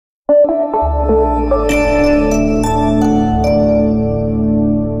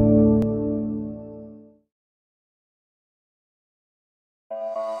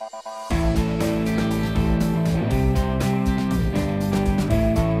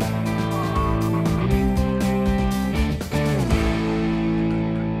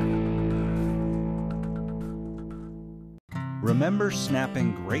Remember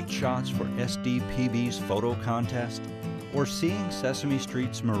snapping great shots for SDPB's photo contest? Or seeing Sesame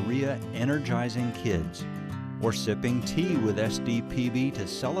Street's Maria energizing kids? Or sipping tea with SDPB to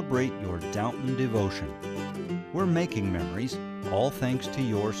celebrate your Downton devotion? We're making memories, all thanks to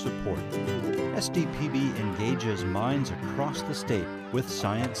your support. SDPB engages minds across the state with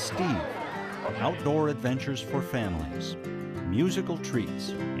Science Steve, outdoor adventures for families, musical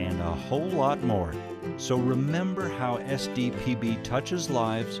treats, and a whole lot more. So remember how SDPB touches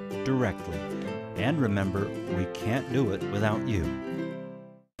lives directly. And remember, we can't do it without you.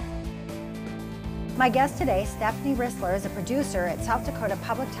 My guest today, Stephanie Rissler, is a producer at South Dakota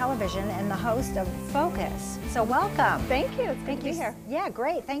Public Television and the host of Focus. So welcome. Thank you. It's good to be here. Yeah,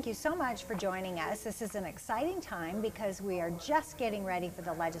 great. Thank you so much for joining us. This is an exciting time because we are just getting ready for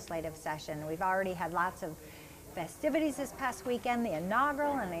the legislative session. We've already had lots of festivities this past weekend, the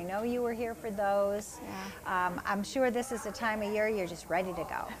inaugural, and I know you were here for those. Yeah. I'm sure this is the time of year you're just ready to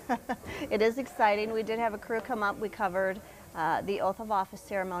go. It is exciting. We did have a crew come up. We covered the oath of office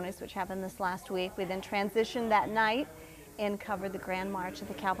ceremonies, which happened this last week. We then transitioned that night and covered the Grand March at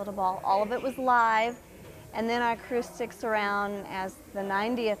the Capitol Ball. All of it was live, and then our crew sticks around as the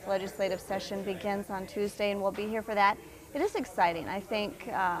 90th legislative session begins on Tuesday, and we'll be here for that. It is exciting. I think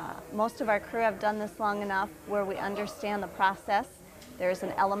most of our crew have done this long enough where we understand the process. There's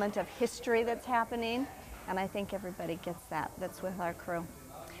an element of history that's happening, and I think everybody gets that that's with our crew.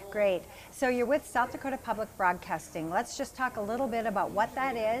 Great. So you're with South Dakota Public Broadcasting. Let's just talk a little bit about what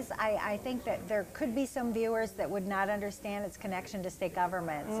that is. I think that there could be some viewers that would not understand its connection to state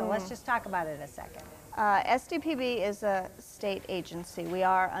government. So let's just talk about it a second. SDPB is a state agency. We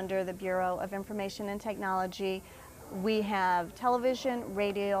are under the Bureau of Information and Technology. We have television,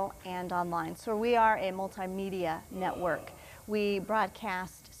 radio, and online. So we are a multimedia network. We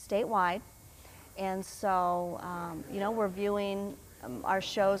broadcast statewide, and so you know, we're viewing, our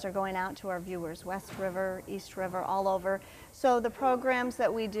shows are going out to our viewers, West River, East River, all over. So the programs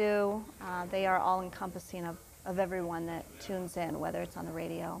that we do, they are all encompassing of everyone that tunes in, whether it's on the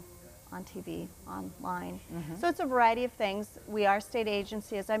radio, on TV, online. So it's a variety of things. We are a state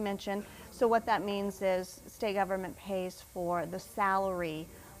agency, as I mentioned. So what that means is state government pays for the salary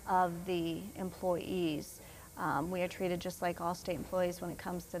of the employees. We are treated just like all state employees when it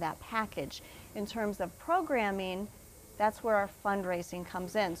comes to that package. In terms of programming, that's where our fundraising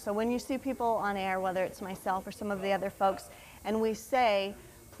comes in. So when you see people on air, whether it's myself or some of the other folks, and we say,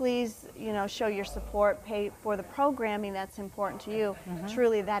 please, you know, show your support, pay for the programming that's important to you.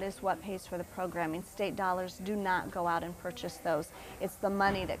 Truly, that is what pays for the programming. State dollars do not go out and purchase those. It's the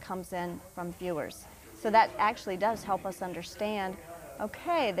money that comes in from viewers. So that actually does help us understand,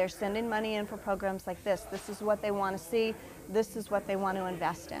 okay, they're sending money in for programs like this. This is what they want to see. This is what they want to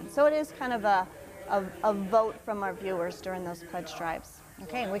invest in. So it is kind of a vote from our viewers during those pledge drives.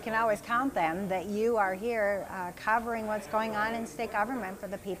 Okay, and we can always count them that you are here covering what's going on in state government for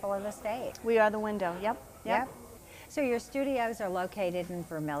the people of the state. We are the window, yep. So your studios are located in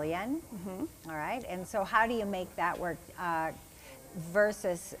Vermillion, all right, and so how do you make that work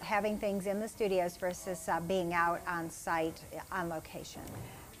versus having things in the studios versus being out on site, on location?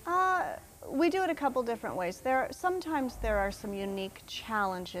 We do it a couple different ways. Sometimes there are some unique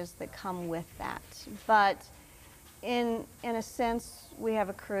challenges that come with that, but in a sense, we have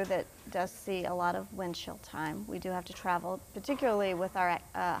a crew that does see a lot of windshield time. We do have to travel, particularly with our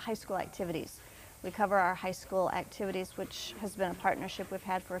high school activities. We cover our high school activities, which has been a partnership we've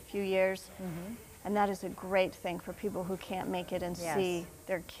had for a few years. And that is a great thing for people who can't make it and see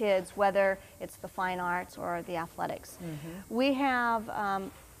their kids, whether it's the fine arts or the athletics.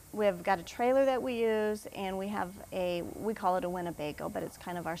 We've got a trailer that we use, and we have we call it a Winnebago, but it's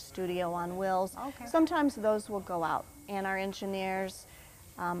kind of our studio on wheels. Okay. Sometimes those will go out, and our engineers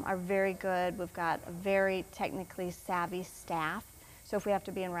are very good. We've got a very technically savvy staff. So if we have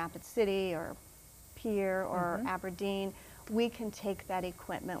to be in Rapid City or Pierre or Aberdeen, we can take that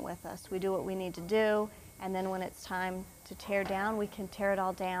equipment with us. We do what we need to do, and then when it's time to tear down, we can tear it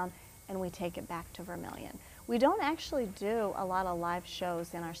all down, and we take it back to Vermillion. We don't actually do a lot of live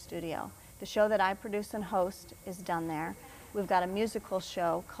shows in our studio. The show that I produce and host is done there. We've got a musical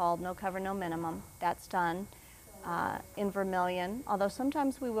show called No Cover, No Minimum. That's done in Vermillion, although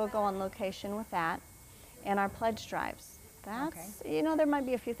sometimes we will go on location with that. And our pledge drives. That's, you know, there might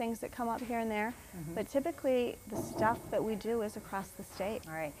be a few things that come up here and there, but typically the stuff that we do is across the state.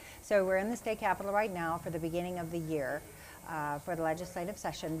 All right. So we're in the state capitol right now for the beginning of the year for the legislative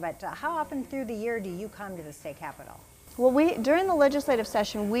session, but how often through the year do you come to the state capitol? Well, during the legislative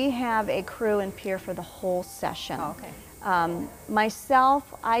session, we have a crew in Pierre for the whole session. Oh, okay.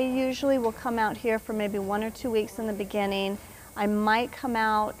 Myself, I usually will come out here for maybe 1 or 2 weeks in the beginning. I might come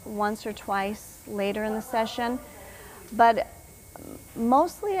out once or twice later in the session, but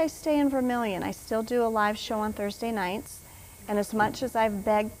mostly I stay in Vermilion. I still do a live show on Thursday nights, and as much as I've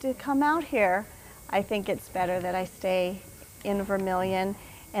begged to come out here, I think it's better that I stay in Vermilion.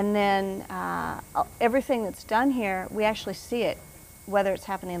 And then everything that's done here, we actually see it, whether it's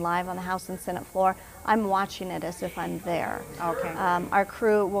happening live on the House and Senate floor. I'm watching it as if I'm there. Okay. Our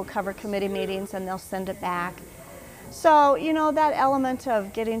crew will cover committee meetings and they'll send it back. So, you know, that element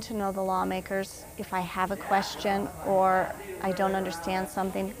of getting to know the lawmakers, if I have a question or I don't understand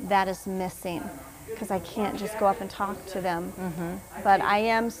something, that is missing because I can't just go up and talk to them. But I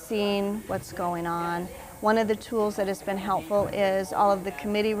am seeing what's going on. One of the tools that has been helpful is all of the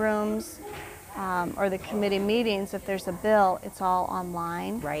committee rooms or the committee meetings. If there's a bill, it's all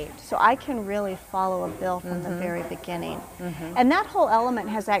online. Right. So I can really follow a bill from the very beginning. And that whole element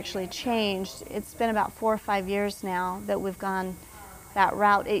has actually changed. It's been about 4 or 5 years now that we've gone that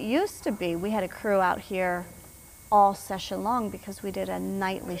route. It used to be we had a crew out here all session long because we did a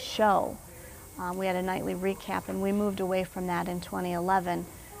nightly show. We had a nightly recap, and we moved away from that in 2011.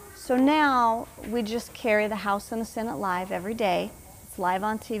 So now we just carry the House and the Senate live every day. It's live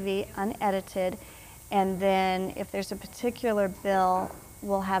on TV, unedited, and then if there's a particular bill,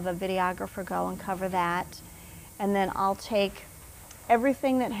 we'll have a videographer go and cover that. And then I'll take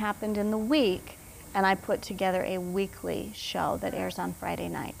everything that happened in the week and I put together a weekly show that airs on Friday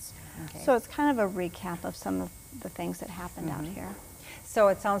nights. Okay. So it's kind of a recap of some of the things that happened out here. So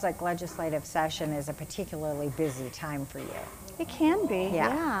it sounds like legislative session is a particularly busy time for you. It can be,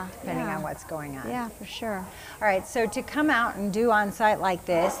 yeah. Depending on what's going on. Yeah, for sure. All right, so to come out and do on-site like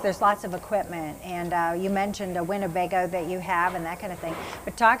this, there's lots of equipment, and you mentioned a Winnebago that you have and that kind of thing,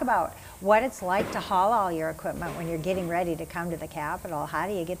 but talk about what it's like to haul all your equipment when you're getting ready to come to the Capitol. How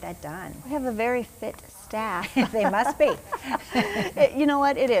do you get that done? We have a very fit staff. They must be. You know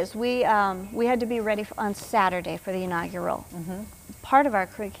what, it is. We had to be ready on Saturday for the inaugural. Part of our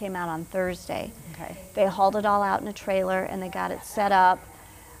crew came out on Thursday. Okay. They hauled it all out in a trailer and they got it set up.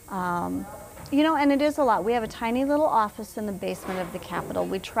 You know, and it is a lot. We have a tiny little office in the basement of the Capitol.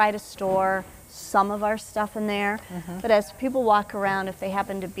 We try to store some of our stuff in there, but as people walk around, if they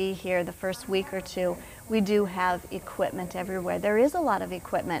happen to be here the first week or two, we do have equipment everywhere. There is a lot of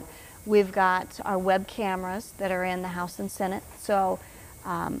equipment. We've got our web cameras that are in the House and Senate, so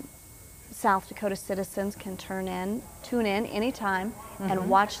South Dakota citizens can tune in anytime and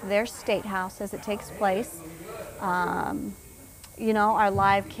watch their state house as it takes place. You know, our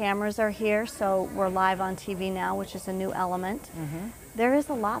live cameras are here, so we're live on TV now, which is a new element. There is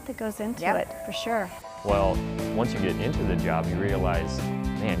a lot that goes into it, for sure. Well, once you get into the job, you realize,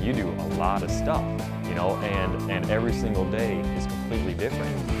 man, you do a lot of stuff, you know, and every single day is completely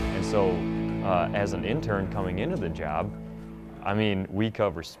different. And so, as an intern coming into the job, I mean, we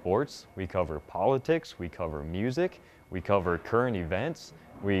cover sports, we cover politics, we cover music, we cover current events,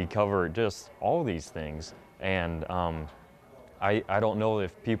 we cover just all these things. And I don't know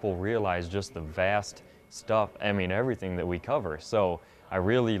if people realize just the vast stuff, I mean, everything that we cover. So I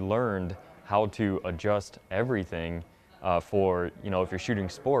really learned how to adjust everything for, you know, if you're shooting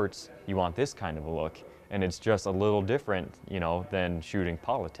sports, you want this kind of a look. And it's just a little different, you know, than shooting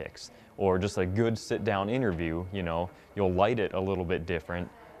politics. Or just a good sit-down interview, you know, you'll light it a little bit different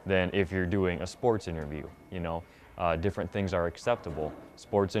than if you're doing a sports interview, you know. Different things are acceptable.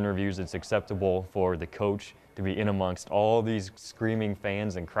 Sports interviews, it's acceptable for the coach to be in amongst all these screaming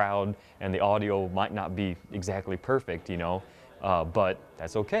fans and crowd, and the audio might not be exactly perfect, you know, but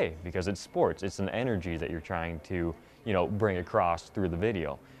that's okay because it's sports. It's an energy that you're trying to, you know, bring across through the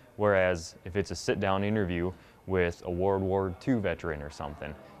video. Whereas if it's a sit-down interview with a World War II veteran or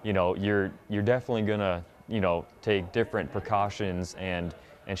something, you know, you're definitely gonna, you know, take different precautions and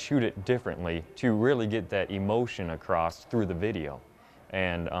shoot it differently to really get that emotion across through the video.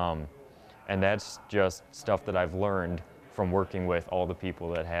 And that's just stuff that I've learned from working with all the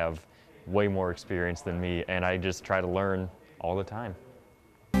people that have way more experience than me, and I just try to learn all the time.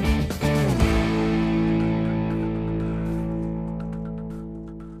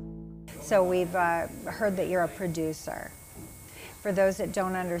 So we've heard that you're a producer. For those that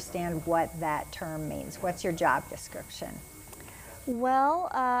don't understand what that term means, what's your job description? Well,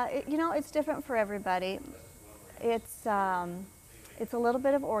 you know, it's different for everybody. It's a little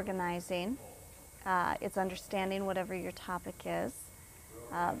bit of organizing. It's understanding whatever your topic is.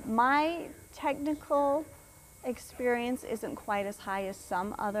 My technical experience isn't quite as high as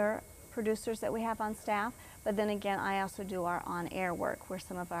some other producers that we have on staff, but then again, I also do our on-air work, where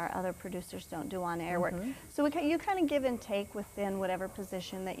some of our other producers don't do on-air work. So you kind of give and take within whatever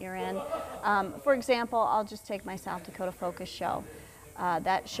position that you're in. For example, I'll just take my South Dakota Focus show.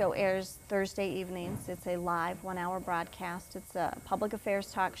 That show airs Thursday evenings. It's a live 1-hour broadcast. It's a public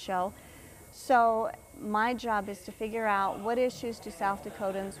affairs talk show. So my job is to figure out what issues do South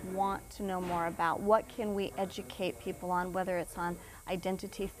Dakotans want to know more about. What can we educate people on, whether it's on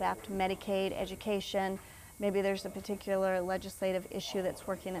identity theft, Medicaid, education. Maybe there's a particular legislative issue that's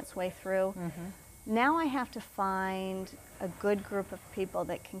working its way through. Now I have to find a good group of people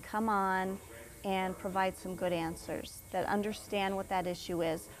that can come on and provide some good answers, that understand what that issue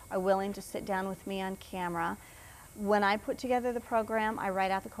is, are willing to sit down with me on camera. When I put together the program, I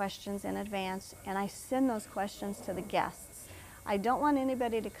write out the questions in advance and I send those questions to the guests. I don't want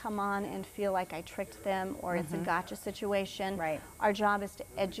anybody to come on and feel like I tricked them or it's a gotcha situation. Right. Our job is to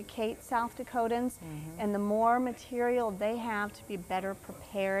educate South Dakotans, and the more material they have to be better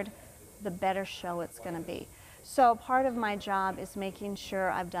prepared, the better show it's going to be. So part of my job is making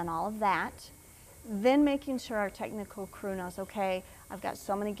sure I've done all of that, then making sure our technical crew knows, okay, I've got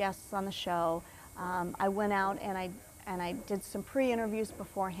so many guests on the show. I went out and I did some pre-interviews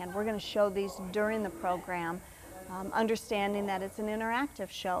beforehand. We're going to show these during the program, understanding that it's an interactive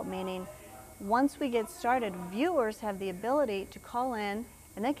show, meaning once we get started, viewers have the ability to call in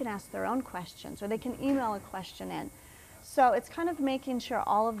and they can ask their own questions or they can email a question in. So it's kind of making sure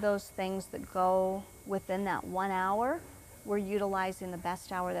all of those things that go within that 1 hour, we're utilizing the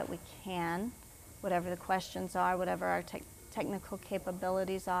best hour that we can, whatever the questions are, whatever our technical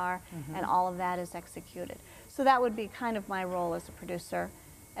capabilities are, and all of that is executed. So that would be kind of my role as a producer.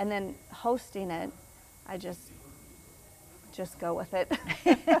 And then hosting it, I just go with it.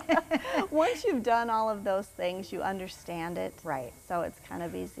 Once you've done all of those things, you understand it. Right. So it's kind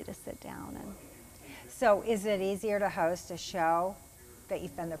of easy to sit down and. So is it easier to host a show that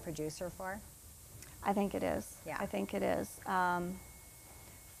you've been the producer for? I think it is. Yeah. I think it is.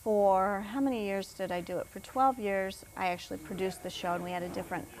 For how many years did I do it? For 12 years, I actually produced the show and we had a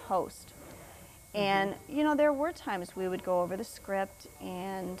different host. And, you know, there were times we would go over the script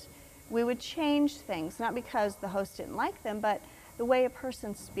and we would change things, not because the host didn't like them, but the way a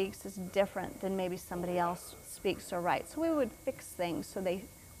person speaks is different than maybe somebody else speaks or writes. So we would fix things so they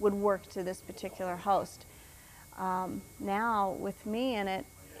would work to this particular host. Now, with me in it,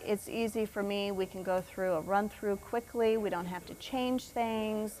 it's easy for me. We can go through a run-through quickly. We don't have to change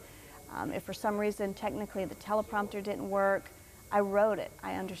things. If for some reason, technically, the teleprompter didn't work, I wrote it.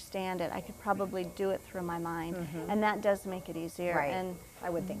 I understand it. I could probably do it through my mind. And that does make it easier. Right. And I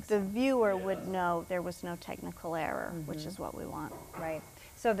would think so. the viewer would know there was no technical error, which is what we want. Right.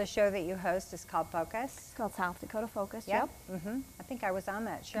 So the show that you host is called Focus? It's called South Dakota Focus. Yep. I think I was on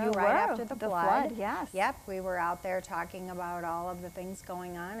that show You right were. after the The flood. flood, yes. Yep. We were out there talking about all of the things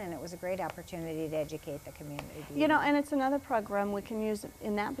going on, and it was a great opportunity to educate the community. You know, and it's another program we can use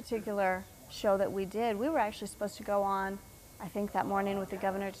in that particular show that we did. We were actually supposed to go on, I think, that morning with the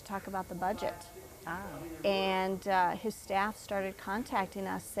governor to talk about the budget. And his staff started contacting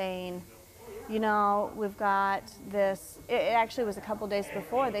us saying, you know, we've got this, it actually was a couple days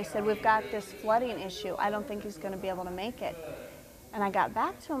before, they said, we've got this flooding issue. I don't think he's going to be able to make it. And I got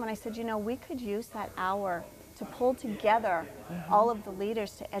back to him and I said, you know, we could use that hour to pull together all of the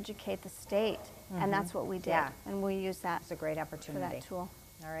leaders to educate the state. And that's what we did. Yeah. And we use that It's a great for opportunity. that tool.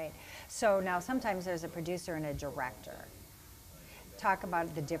 All right. So now sometimes there's a producer and a director. Talk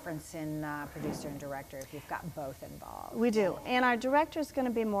about the difference in producer and director if you've got both involved. We do. And our director is going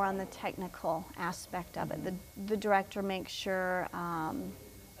to be more on the technical aspect of it. The director makes sure,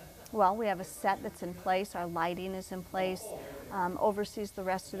 well, we have a set that's in place, our lighting is in place, oversees the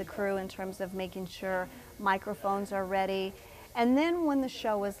rest of the crew in terms of making sure microphones are ready. And then when the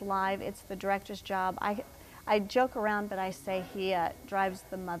show is live, it's the director's job. I joke around, but I say he drives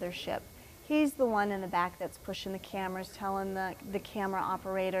the mothership. He's the one in the back that's pushing the cameras, telling the camera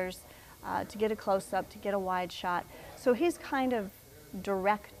operators to get a close-up, to get a wide shot. So he's kind of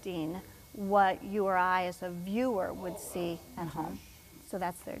directing what you or I as a viewer would see at home. So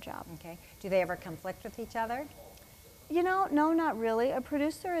that's their job. Okay. Do they ever conflict with each other? You know, no, not really. A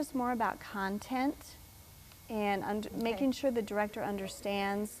producer is more about content and making sure the director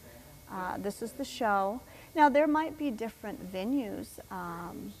understands this is the show. Now, there might be different venues.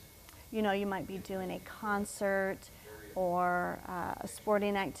 You know, you might be doing a concert or a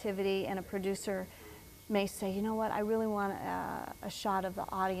sporting activity, and a producer may say, you know what, I really want a shot of the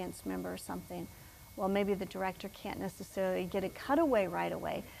audience member or something. Well, maybe the director can't necessarily get a cutaway right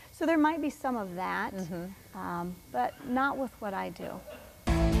away. So there might be some of that, but not with what I do.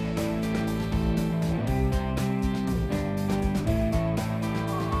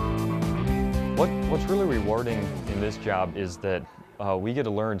 What's really rewarding in this job is that we get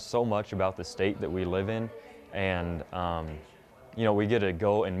to learn so much about the state that we live in, and you know, we get to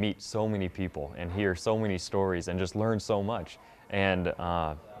go and meet so many people and hear so many stories and just learn so much. And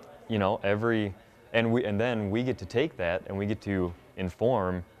you know, and then we get to take that and we get to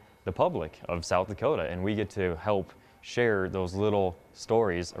inform the public of South Dakota, and we get to help share those little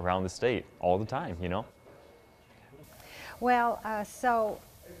stories around the state all the time, you know? Well, so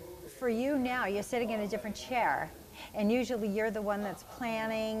for you now, you're sitting in a different chair, and usually you're the one that's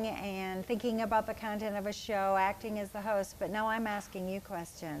planning and thinking about the content of a show, acting as the host, but now I'm asking you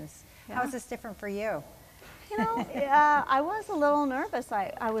questions. Yeah. How is this different for you? You know, I was a little nervous.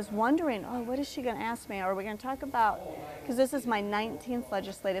 I was wondering, oh, what is she going to ask me? Are we going to talk about, because this is my 19th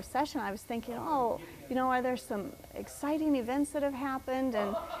legislative session, I was thinking, oh, you know, are there some exciting events that have happened?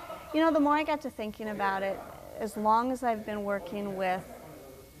 And, you know, the more I got to thinking about it, as long as I've been working with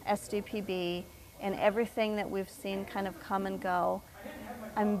SDPB and everything that we've seen kind of come and go,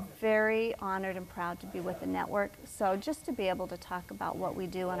 I'm very honored and proud to be with the network. So just to be able to talk about what we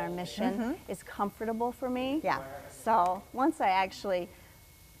do and our mission is comfortable for me. Yeah. So once I actually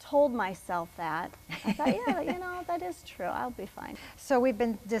told myself that, I thought, yeah, you know, that is true. I'll be fine. So we've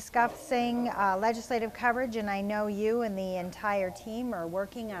been discussing legislative coverage, and I know you and the entire team are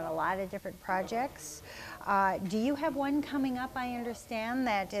working on a lot of different projects. Do you have one coming up, I understand,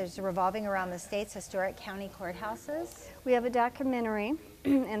 that is revolving around the state's historic county courthouses? We have a documentary.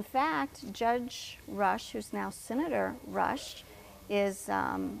 In fact, Judge Rush, who's now Senator Rush, is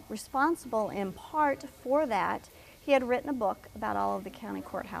responsible in part for that. He had written a book about all of the county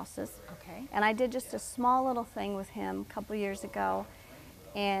courthouses. Okay. And I did just a small little thing with him a couple years ago,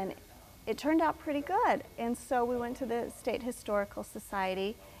 and it turned out pretty good. And so we went to the State Historical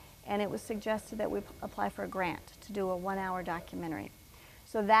Society, and it was suggested that we apply for a grant to do a 1-hour documentary.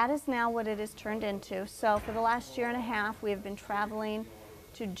 So that is now what it has turned into. So for the last year and a half, we have been traveling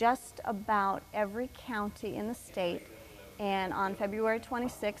to just about every county in the state. And on February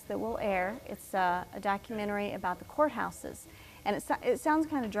 26th, it will air. It's a documentary about the courthouses. And it sounds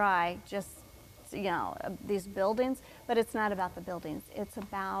kind of dry, just, you know, these buildings, but it's not about the buildings. It's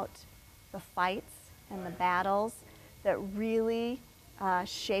about the fights and the battles that really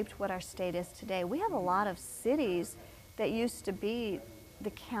shaped what our state is today. We have a lot of cities that used to be the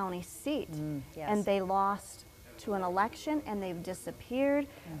county seat, yes. and they lost to an election and they've disappeared.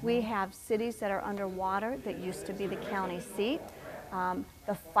 We have cities that are underwater that used to be the county seat.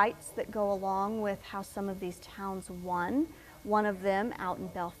 The fights that go along with how some of these towns won. One of them out in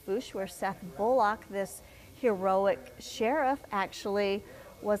Belfouche, where Seth Bullock, this heroic sheriff, actually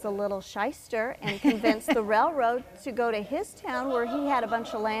was a little shyster and convinced the railroad to go to his town where he had a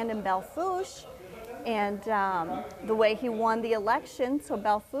bunch of land in Belfouche. And the way he won the election, so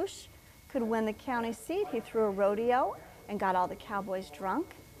Belfouche could win the county seat, he threw a rodeo and got all the cowboys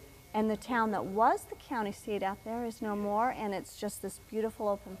drunk. And the town that was the county seat out there is no more, and it's just this beautiful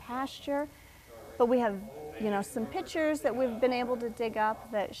open pasture. But we have, you know, some pictures that we've been able to dig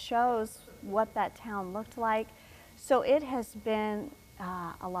up that shows what that town looked like. So it has been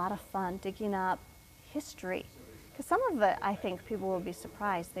a lot of fun digging up history. Because some of it, I think people will be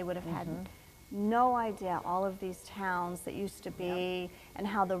surprised. They would have had no idea all of these towns that used to be and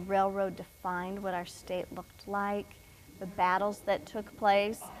how the railroad defined what our state looked like, the battles that took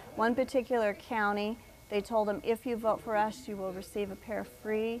place. One particular county, they told them, if you vote for us, you will receive a pair of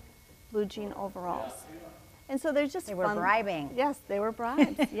free blue jean overalls. And so there's just They were bribing. Yes, they were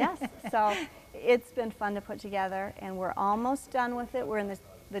bribes, yes. So it's been fun to put together, and we're almost done with it. We're in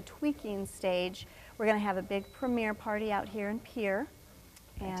the tweaking stage. We're going to have a big premiere party out here in Pierre.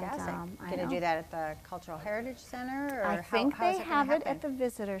 Fantastic. Going to do that at the Cultural Heritage Center? Or I think they have it at the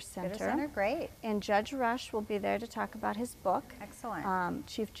Visitor Center. Visitor Center, great. And Judge Rush will be there to talk about his book. Excellent.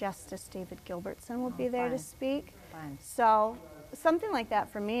 Chief Justice David Gilbertson will be there to speak. Fun. So something like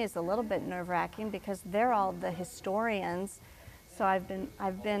that for me is a little bit nerve-wracking because they're all the historians. So I've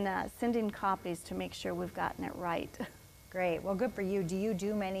been sending copies to make sure we've gotten it right. Great. Well, good for you. Do you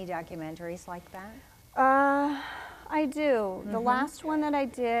do many documentaries like that? I do. The last one that I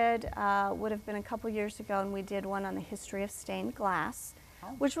did would have been a couple years ago, and we did one on the history of stained glass,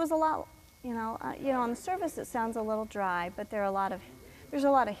 which was a lot. You know, on the surface it sounds a little dry, but there's a lot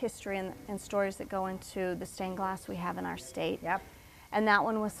of history and stories that go into the stained glass we have in our state. Yep. And that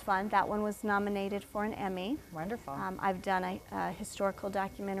one was fun. That one was nominated for an Emmy. Wonderful. I've done a historical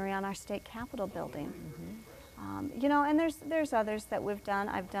documentary on our state capitol building. You know, and there's others that we've done.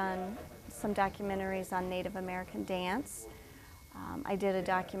 I've done some documentaries on Native American dance. I did a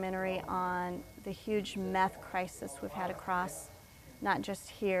documentary on the huge meth crisis we've had across, not just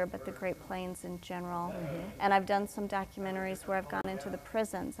here, but the Great Plains in general. And I've done some documentaries where I've gone into the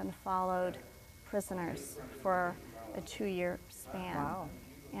prisons and followed prisoners for a 2-year span. Wow.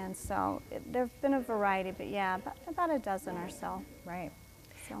 And so there have been a variety, but yeah, about a dozen or so. Right.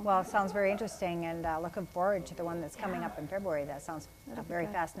 So, Well, it sounds very interesting, and looking forward to the one that's coming up in February. That sounds very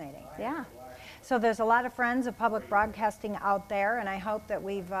fascinating. yeah. So there's a lot of friends of public broadcasting out there, and I hope that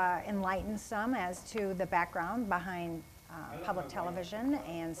we've enlightened some as to the background behind public television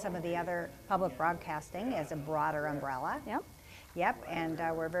and some of the other public broadcasting as a broader umbrella. Yep. Yep, and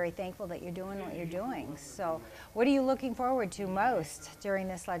we're very thankful that you're doing what you're doing. So what are you looking forward to most during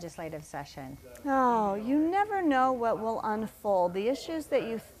this legislative session? Oh, you never know what will unfold. The issues that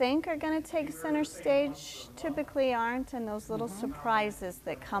you think are going to take center stage typically aren't, and those little surprises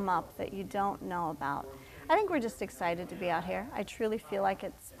that come up that you don't know about. I think we're just excited to be out here. I truly feel like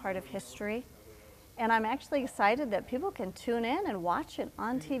it's part of history. And I'm actually excited that people can tune in and watch it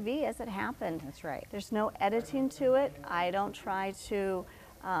on TV as it happened. That's right. There's no editing to it. I don't try to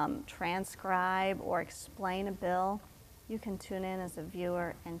transcribe or explain a bill. You can tune in as a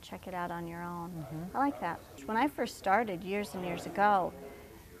viewer and check it out on your own. I like that. When I first started years and years ago,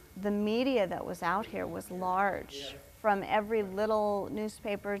 the media that was out here was large. From every little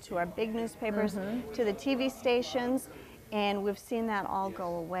newspaper to our big newspapers to the TV stations, and we've seen that all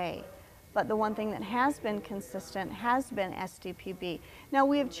go away. But the one thing that has been consistent has been SDPB. Now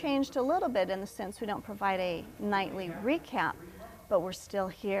we have changed a little bit in the sense we don't provide a nightly recap, but we're still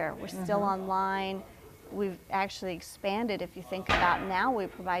here. We're still online. We've actually expanded. If you think about now, we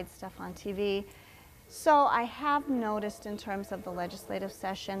provide stuff on TV. So I have noticed in terms of the legislative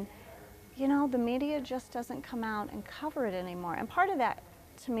session, you know, the media just doesn't come out and cover it anymore. And part of that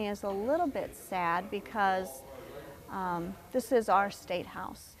to me is a little bit sad because this is our state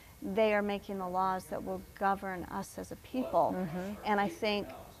house. They are making the laws that will govern us as a people. And I think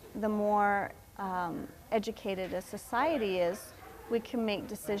the more educated a society is, we can make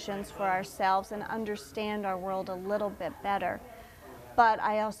decisions for ourselves and understand our world a little bit better. But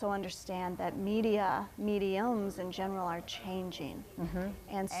I also understand that mediums in general are changing.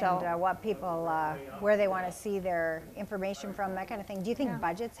 And so what people, where they want to see their information from, that kind of thing. Do you think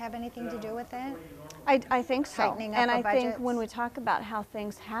budgets have anything to do with it? I think so. Tightening up And of I think budgets? when we talk about how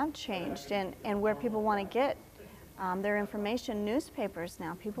things have changed and where people want to get their information, newspapers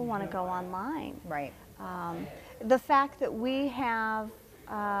now, people want to go online. Right. The fact that we have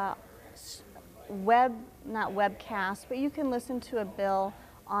not webcasts, but you can listen to a bill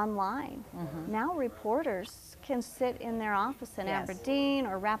online. Now reporters can sit in their office in Aberdeen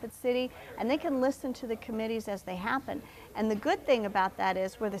or Rapid City, and they can listen to the committees as they happen. And the good thing about that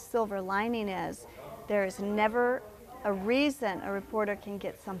is, where the silver lining is, there is never a reason a reporter can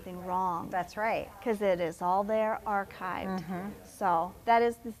get something wrong. That's right. Because it is all there archived. So that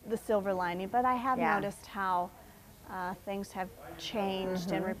is the silver lining. But I have noticed how things have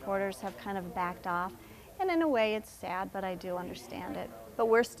changed and reporters have kind of backed off. And in a way it's sad, but I do understand it. But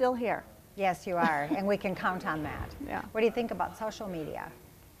we're still here. Yes, you are, and we can count on that. Yeah. What do you think about social media?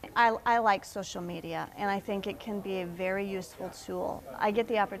 I like social media, and I think it can be a very useful tool. I get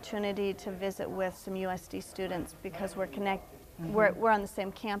the opportunity to visit with some USD students because we're on the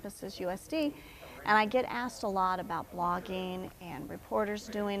same campus as USD, and I get asked a lot about blogging and reporters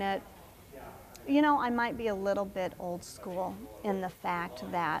doing it. You know, I might be a little bit old school in the fact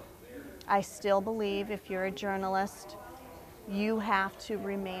that I still believe if you're a journalist, you have to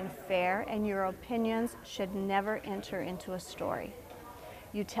remain fair, and your opinions should never enter into a story.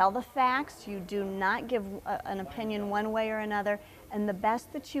 You tell the facts, you do not give an opinion one way or another, and the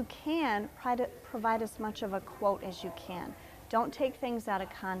best that you can, provide as much of a quote as you can. Don't take things out of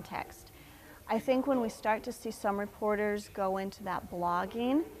context. I think when we start to see some reporters go into that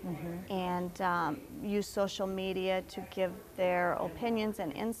blogging and use social media to give their opinions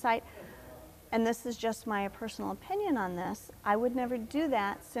and insight, and this is just my personal opinion on this, I would never do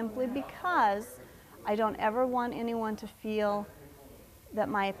that simply because I don't ever want anyone to feel that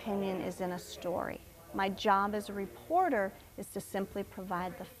my opinion is in a story. My job as a reporter is to simply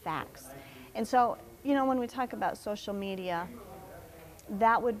provide the facts. And so, you know, when we talk about social media,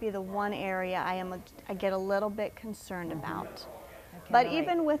 that would be the one area I get a little bit concerned about. But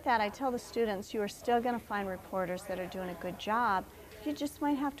even with that, I tell the students, you are still going to find reporters that are doing a good job. You just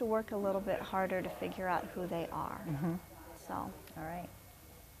might have to work a little bit harder to figure out who they are. So. All right.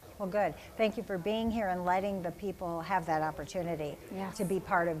 Well, good. Thank you for being here and letting the people have that opportunity Yes. to be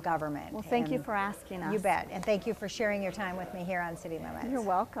part of government. Well, thank you And for asking us. You bet. And thank you for sharing your time with me here on City Limits. You're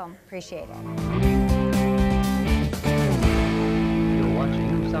welcome. Appreciate it. You're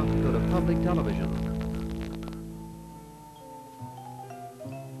watching South Dakota Public Television.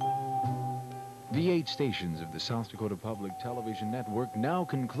 The 8 stations of the South Dakota Public Television Network now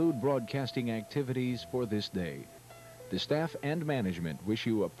conclude broadcasting activities for this day. The staff and management wish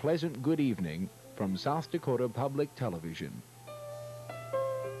you a pleasant good evening from South Dakota Public Television.